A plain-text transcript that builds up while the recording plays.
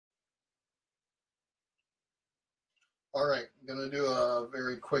Alright, I'm going to do a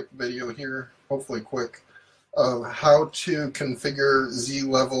very quick video here, hopefully quick, of how to configure Z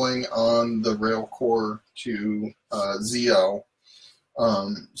leveling on the RailCore to ZL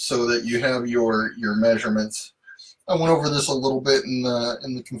so that you have your measurements. I went over this a little bit in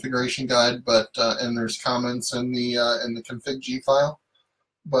the configuration guide, but and there's comments in the config.g file,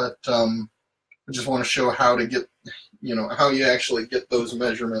 but I just want to show how to get, how you actually get those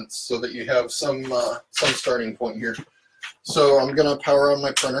measurements so that you have some starting point here. So I'm going to power on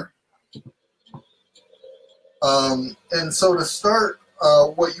my printer. And so to start,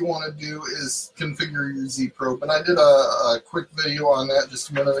 what you want to do is configure your Z probe. And I did a quick video on that just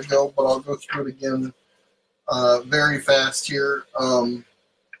a minute ago, but I'll go through it again very fast here.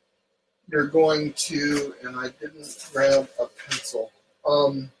 You're going to, and I didn't grab a pencil.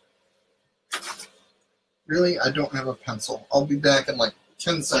 Really, I don't have a pencil. I'll be back in like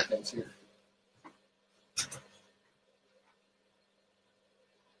 10 seconds here.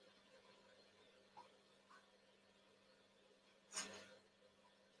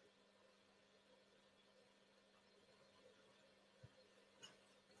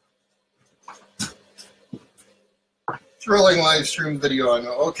 Thrilling live stream video, I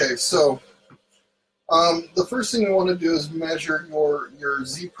know. Okay, so the first thing you want to do is measure your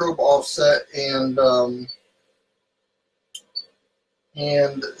Z probe offset and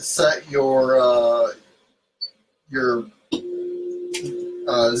set your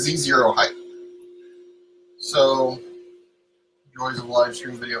Z0 height. So, joys of live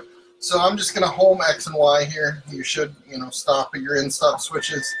stream video. So I'm just going to home X and Y here. You should, stop at your in-stop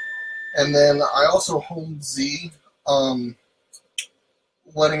switches, and then I also home Z.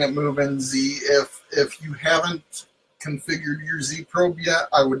 Letting it move in Z. If you haven't configured your Z probe yet,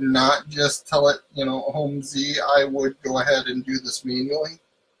 I would not just tell it, home Z. I would go ahead and do this manually.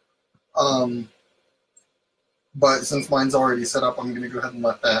 But since mine's already set up, I'm going to go ahead and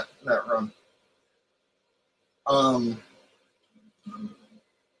let that run.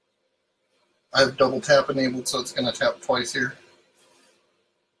 I have double tap enabled, so it's going to tap twice here.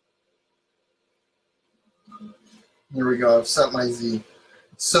 Here we go, I've set my Z.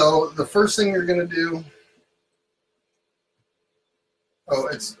 So the first thing you're going to do,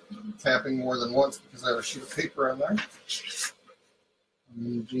 it's tapping more than once because I have a sheet of paper on there.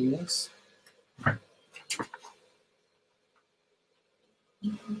 I'm genius.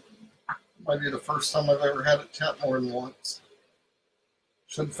 Might be the first time I've ever had it tap more than once.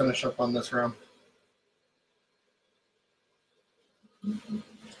 Should finish up on this round.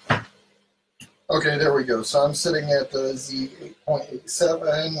 Okay, there we go. So I'm sitting at Z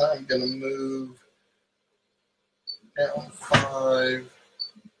 8.87. I'm going to move down 5,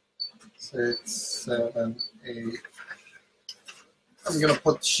 6, 7, 8. I'm going to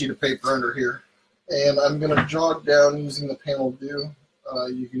put the sheet of paper under here. And I'm going to jog down using the panel view.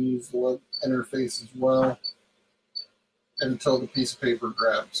 You can use the web interface as well until the piece of paper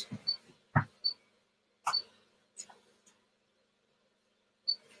grabs.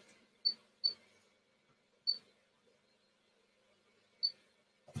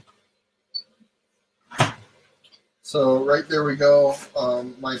 So right there we go.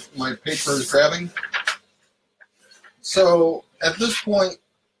 My paper is grabbing. So at this point,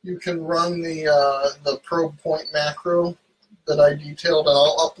 you can run the probe point macro that I detailed, and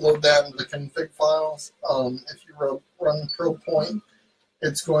I'll upload that into the config files. If you run probe point,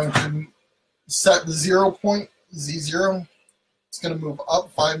 it's going to set the 0 point, Z0. It's going to move up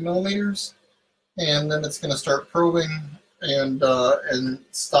 5 millimeters, and then it's going to start probing and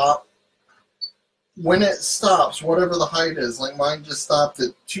stop. When it stops, whatever the height is, like mine just stopped at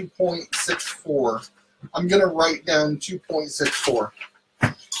 2.64, I'm going to write down 2.64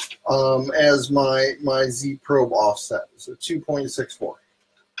 as my Z probe offset, so 2.64.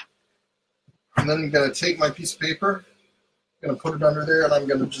 And then I'm going to take my piece of paper, I'm going to put it under there, and I'm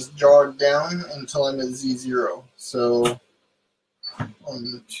going to just jog down until I'm at Z0. So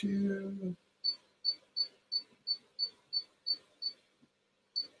 1, 2...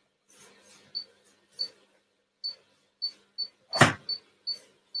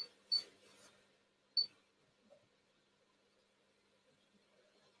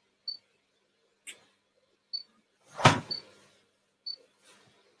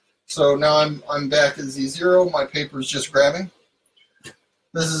 So now I'm back at Z0. My paper is just grabbing.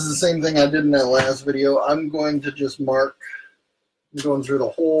 This is the same thing I did in that last video. I'm going to just mark. I'm going through the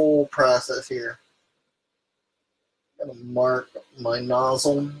whole process here. I'm going to mark my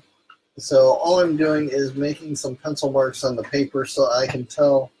nozzle. So all I'm doing is making some pencil marks on the paper so I can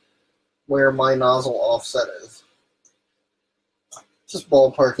tell where my nozzle offset is. Just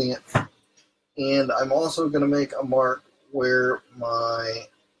ballparking it. And I'm also going to make a mark where my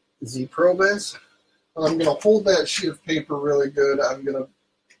Z probe is. I'm going to hold that sheet of paper really good. I'm going to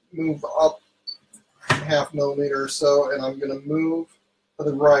move up 0.5 millimeter or so, and I'm going to move to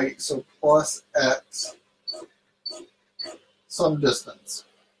the right, so plus X, some distance.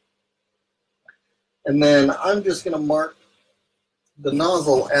 And then I'm just going to mark the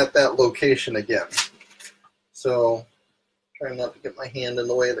nozzle at that location again. So, trying not to get my hand in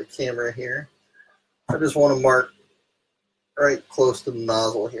the way of the camera here. I just want to mark right close to the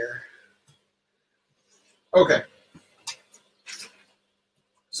nozzle here. Okay.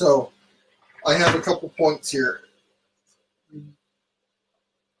 So, I have a couple points here.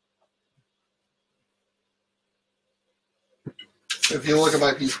 If you look at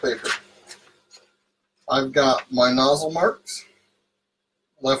my piece of paper, I've got my nozzle marks,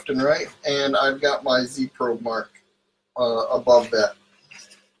 left and right, and I've got my Z probe mark above that.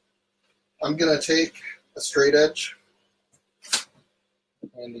 I'm going to take a straight edge,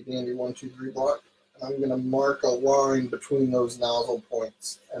 handy dandy 1, 2, 3 block, and I'm going to mark a line between those nozzle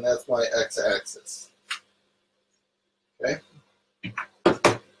points, and that's my x-axis. Okay?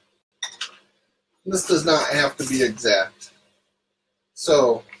 This does not have to be exact.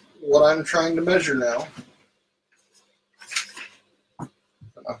 So, what I'm trying to measure now,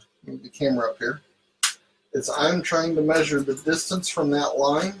 I'll move the camera up here, is I'm trying to measure the distance from that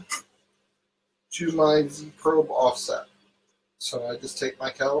line to my Z probe offset. So I just take my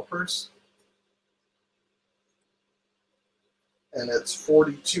calipers, and it's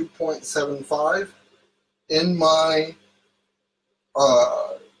 42.75 in my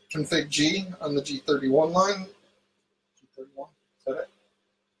config.g on the G31 line. G31, is that it?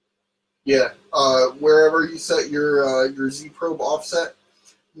 Yeah, wherever you set your Z probe offset,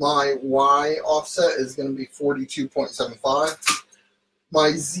 my Y offset is going to be 42.75.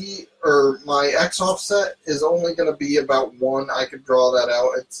 My Z or my X offset is only going to be about 1. I could draw that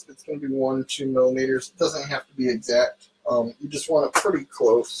out. It's going to be 1, 2 millimeters. It doesn't have to be exact. You just want it pretty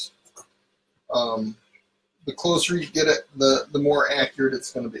close. The closer you get it, the more accurate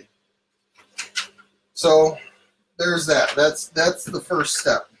it's going to be. So there's that. That's the first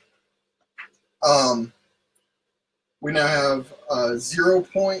step. We now have a 0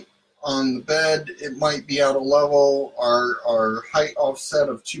 point on the bed. It might be out of level. Our height offset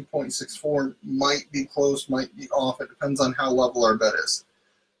of 2.64 might be close, might be off. It depends on how level our bed is.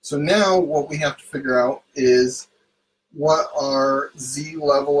 So now what we have to figure out is what our Z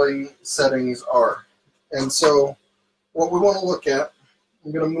leveling settings are. And so what we want to look at,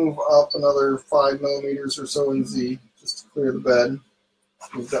 I'm going to move up another 5 millimeters or so in Z just to clear the bed.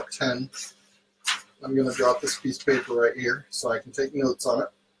 Moved up 10. I'm going to drop this piece of paper right here so I can take notes on it.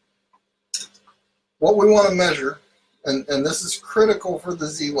 What we want to measure, and this is critical for the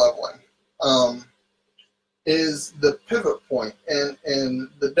Z leveling, is the pivot point. And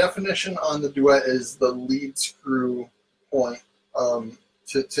the definition on the Duet is the lead screw point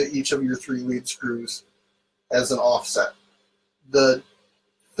to each of your 3 lead screws as an offset. The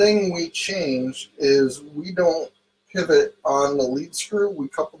thing we change is we don't pivot on the lead screw. We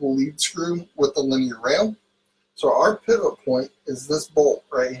couple the lead screw with the linear rail. So our pivot point is this bolt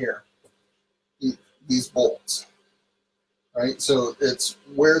right here. These bolts, right? So it's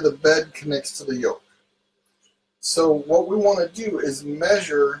where the bed connects to the yoke. So what we want to do is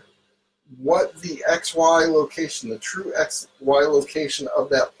measure what the XY location, the true XY location of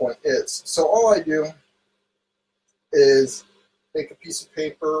that point is. So all I do is take a piece of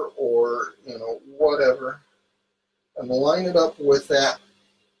paper or, whatever, and line it up with that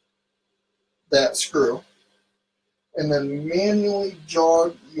screw, and then manually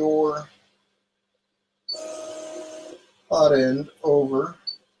jog your hot end over,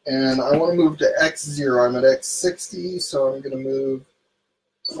 and I want to move to X0. I'm at X60, so I'm going to move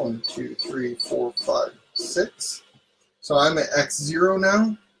 1, 2, 3, 4, 5, 6. So I'm at X0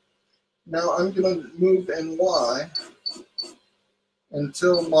 now. Now I'm going to move in Y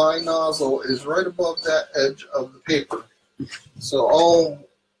until my nozzle is right above that edge of the paper. So I'll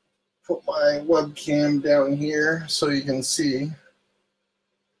put my webcam down here so you can see.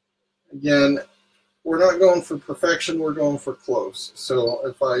 Again, we're not going for perfection, we're going for close. So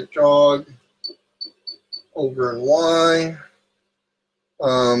if I jog over in Y,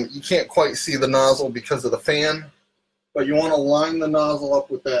 you can't quite see the nozzle because of the fan, but you want to line the nozzle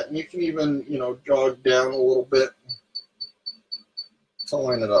up with that. And you can even, jog down a little bit to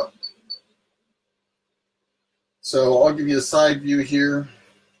line it up. So I'll give you a side view here.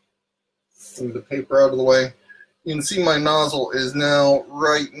 Move the paper out of the way. You can see my nozzle is now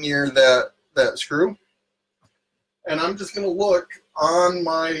right near that screw. And I'm just going to look on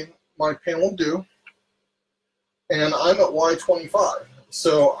my my panel do, and I'm at Y25.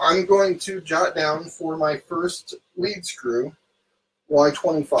 So I'm going to jot down for my first lead screw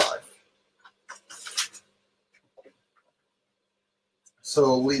Y25.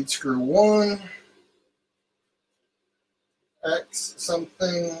 So lead screw 1, X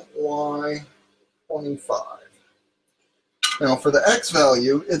something, Y25. Now for the X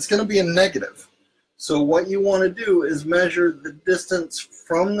value, it's going to be a negative. So what you want to do is measure the distance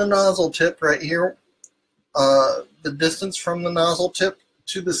from the nozzle tip right here, the distance from the nozzle tip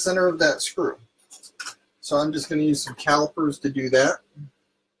to the center of that screw. So I'm just going to use some calipers to do that.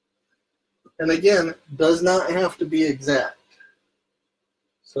 And again, does not have to be exact.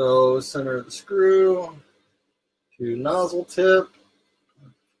 So center of the screw to nozzle tip.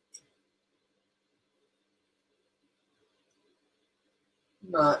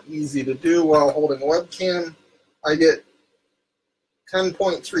 Not easy to do while holding a webcam. I get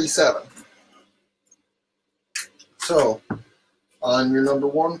 10.37. So on your number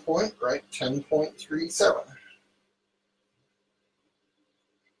 1 point, right, 10.37.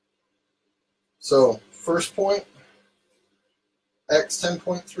 So first point, X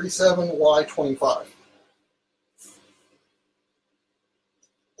 10.37, Y 25.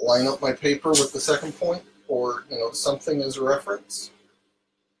 Line up my paper with the second point, or something as a reference.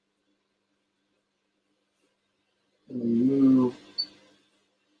 Move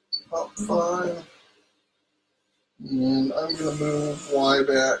up 5, and I'm going to move Y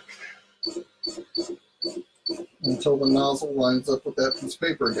back until the nozzle lines up with that piece of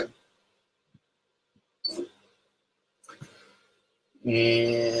paper again.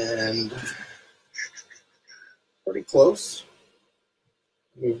 And pretty close.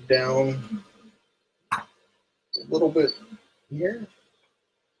 Move down a little bit here.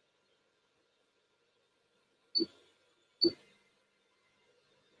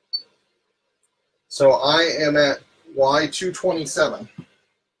 So I am at Y227.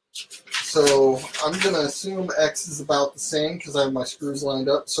 So I'm going to assume X is about the same because I have my screws lined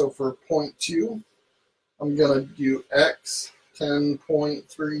up. So for point 2, I'm going to do X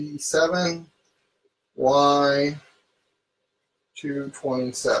 10.37, Y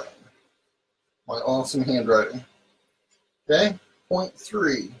 227. My awesome handwriting. Okay, point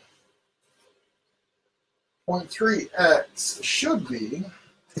 3. Point 3X should be,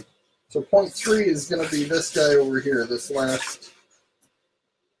 so point 3 is going to be this guy over here, this last.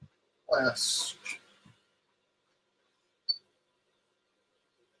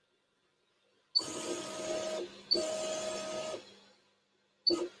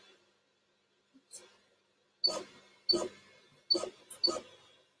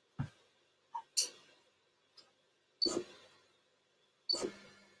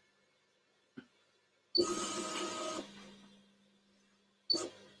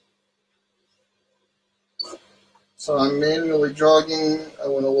 So I'm manually jogging. I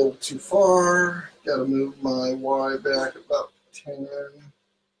went a little too far. Got to move my Y back about 10.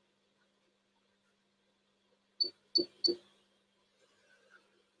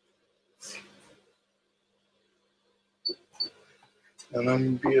 And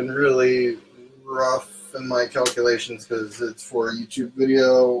I'm being really rough in my calculations because it's for a YouTube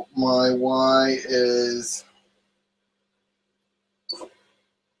video. My Y is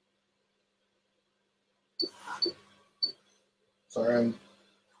sorry, I'm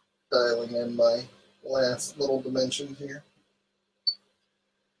dialing in my last little dimension here.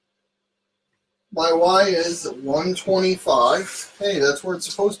 My Y is 125. Hey, that's where it's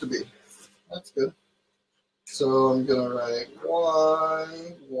supposed to be. That's good. So I'm going to write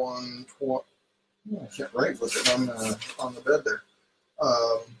Y 120. I can't write with it on the bed there.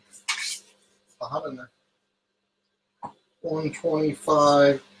 Hot in there.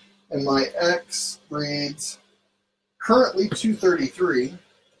 125. And my X reads currently 233.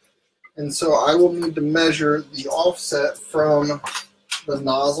 And so I will need to measure the offset from the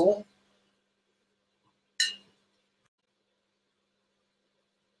nozzle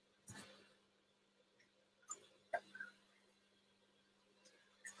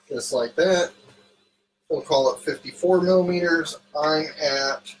just like that. We'll call it 54 millimeters. I'm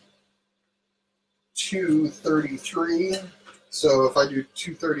at 233. So if I do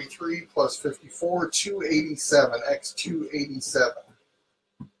 233 plus 54, 287, X 287.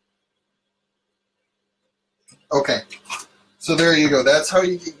 Okay, so there you go. That's how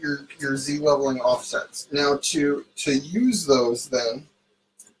you get your Z leveling offsets. Now to use those then,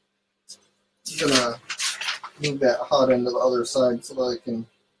 I'm gonna move that hot end to the other side so that I can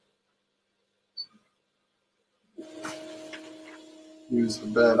use the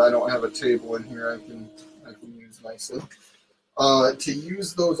bed. I don't have a table in here I can use nicely. To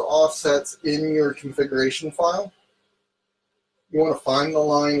use those offsets in your configuration file, you want to find the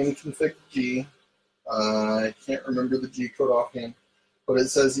line in config.g. I can't remember the G code offhand, but it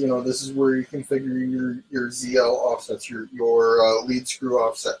says, this is where you configure your ZL offsets, your lead screw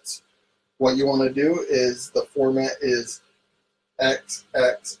offsets. What you want to do is the format is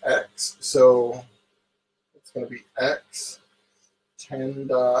XXX, so it's going to be X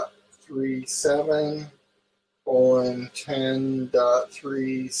 10.37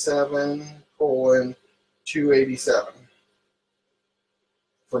 10.37 287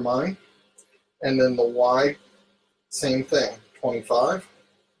 for mine. And then the Y, same thing, 25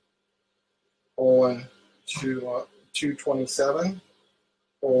 227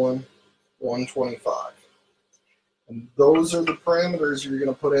 125. And those are the parameters you're going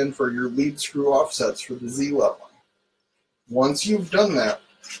to put in for your lead screw offsets for the Z leveling. Once you've done that,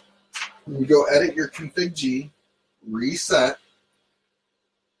 you go edit your config.g, reset,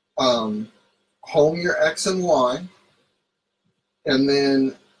 home your X and Y, and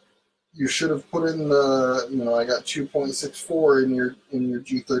then you should have put in the, I got 2.64 in your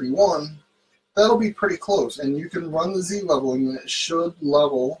G31. That'll be pretty close, and you can run the Z leveling, and it should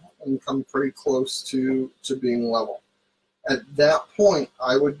level and come pretty close to being level. At that point,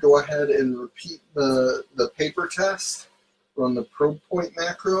 I would go ahead and repeat the paper test, run the probe point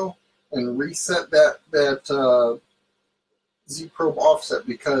macro, and reset that Z probe offset,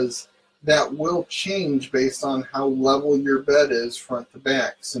 because that will change based on how level your bed is front to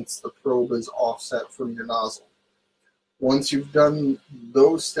back, since the probe is offset from your nozzle. Once you've done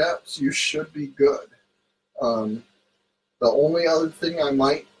those steps, you should be good. The only other thing I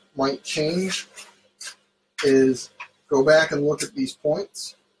might change is go back and look at these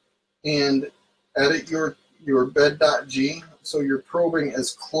points and edit your bed.g so you're probing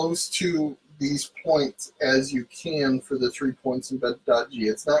as close to these points as you can for the 3 points in bed.g.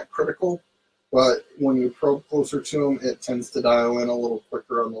 It's not critical, but when you probe closer to them, it tends to dial in a little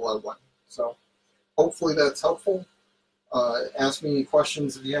quicker on the leveling. So hopefully that's helpful. Ask me any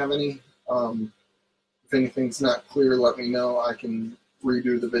questions if you have any. If anything's not clear, let me know. I can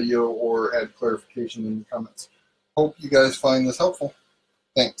redo the video or add clarification in the comments. Hope you guys find this helpful.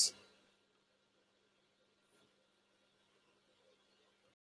 Thanks.